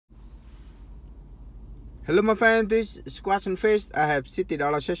Hello my friends, this is ScratchNfish. I have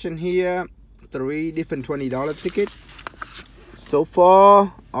 $60 session here, 3 different $20 tickets. So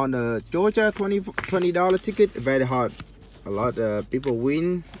far on the Georgia $20 ticket, very hard. A lot of people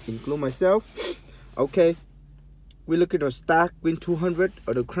win, include myself. Okay, we look at the stack, win 200,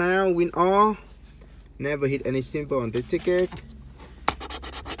 or the crown, win all. Never hit any symbol on the ticket.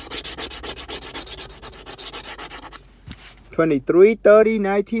 23, 30,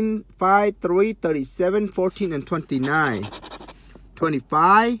 19, 5, 3, 37, 14, and 29.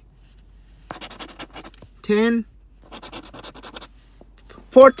 25, 10,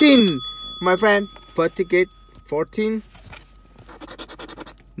 14, my friend. First ticket, 14.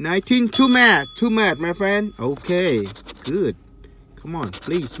 19, two math, my friend. Okay, good. Come on,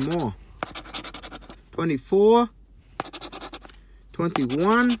 please, more. 24,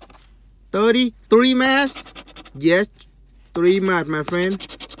 21, 30, 3 maths. Yes, 3 math, my friend.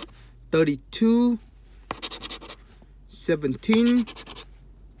 32, 17,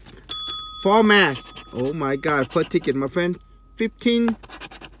 4 math. Oh my God, first ticket, my friend. 15,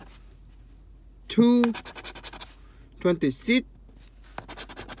 2, 26,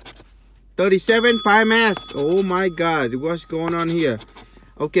 37, 5 maths. Oh my God, what's going on here?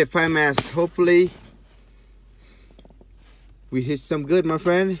 Okay, 5 maths. Hopefully we hit some good, my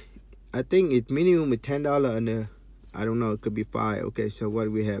friend. I think it's minimum $10 and I don't know, it could be 5. Okay, so what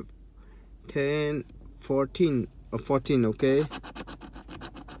do we have? 10, 14, or 14, okay.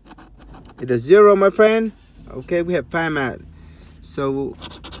 It's a 0, my friend. Okay, we have 5 maths. So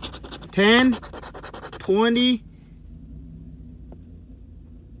 10, 20.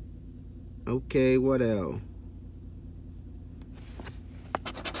 Okay, what else?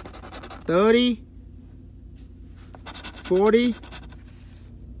 30, 40,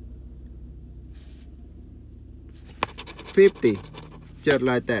 50. Just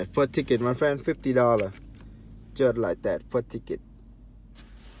like that. For ticket, my friend, $50. Just like that, for ticket.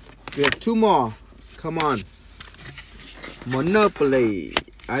 We have 2 more. Come on. Monopoly.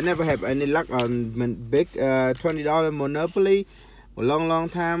 I never have any luck on big $20 Monopoly. A long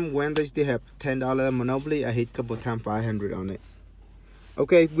time. When they still have $10 Monopoly, I hit a couple times 500 on it.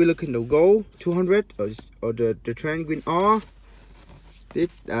 Okay, we look in the gold 200 or the trend win all. This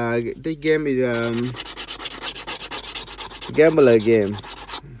game is gambler game.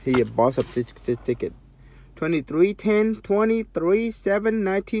 Here, boss of this ticket. 23, 10, 23, 7,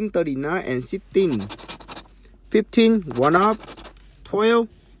 19, 39, and 16. 15, 1 up. 12,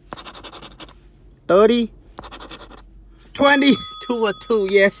 30, 20, 2 for 2,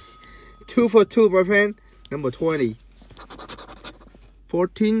 yes. 2 for 2, my friend. Number 20.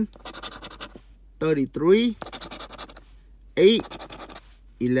 14, 33, 8,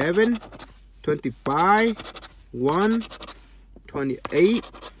 11, 25, 1,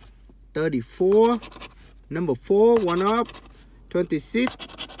 28, 34, number 4, 1 up, 26,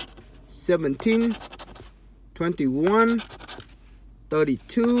 17, 21,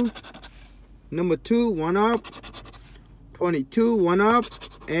 32, number 2, 1 up, 22, 1 up,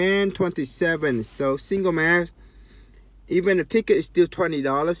 and 27. So single match. Even the ticket is still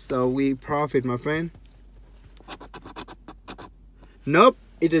 $20, so we profit, my friend. Nope,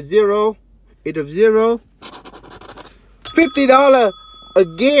 it is 0. It is 0. $50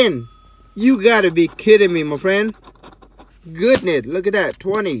 again. You gotta be kidding me, my friend. Goodness, look at that,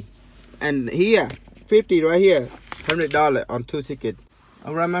 20. And here, 50 right here. $100 on 2 tickets.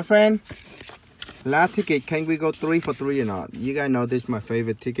 Alright, my friend. Last ticket, can we go 3 for 3 or not? You guys know this is my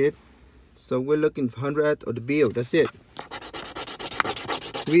favorite ticket. So we're looking for 100 of the bill. That's it.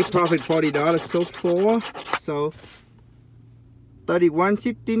 We profit $40 so far. So 31,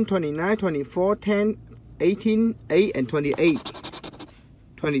 16, 29, 24, 10, 18, 8, and 28.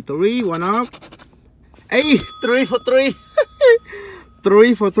 23, 1 up. 8, 3 for 3.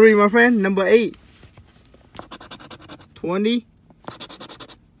 3 for 3, my friend. Number 8. 20.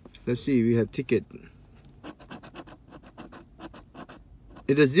 Let's see, we have ticket.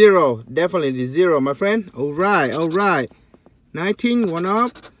 It is 0. Definitely 0, my friend. Alright, alright. 19, 1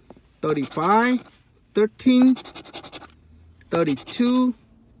 up. 35, 13, 32,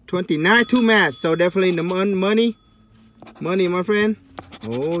 29, 2 match. So definitely the money, my friend.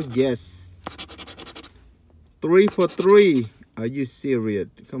 Oh yes. 3 for 3. Are you serious?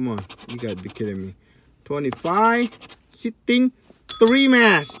 Come on, you gotta be kidding me. 25, 16, 3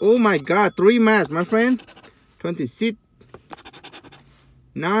 match. Oh my God, 3 match, my friend. 26,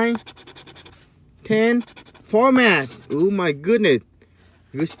 9, 10, 4 match. Oh my goodness.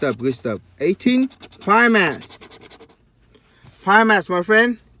 Good stuff, good stuff. 18, 5 match. 5 match, my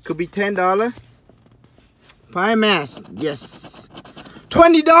friend. Could be $10. 5 match. Yes.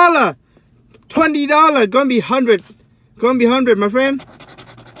 $20. $20. Gonna be 100. Gonna be 100, my friend.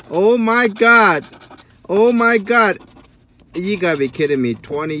 Oh my God. Oh my God. You gotta be kidding me.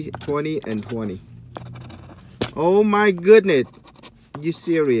 20, 20, and 20. Oh my goodness. You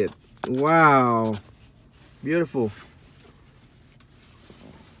serious? Wow. Beautiful.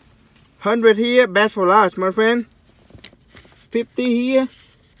 100 here, bad for large, my friend. 50 here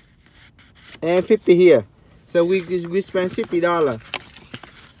and 50 here. So we spend $60.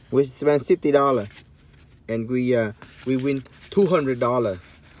 We spend $60 and we win $200.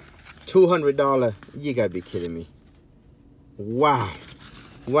 $200. You gotta be kidding me. Wow.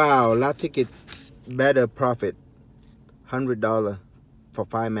 Wow, lot ticket, better profit. $100 for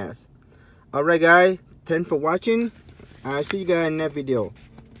 5 mats. Alright guys, thanks for watching. I'll see you guys in that video.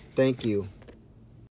 Thank you.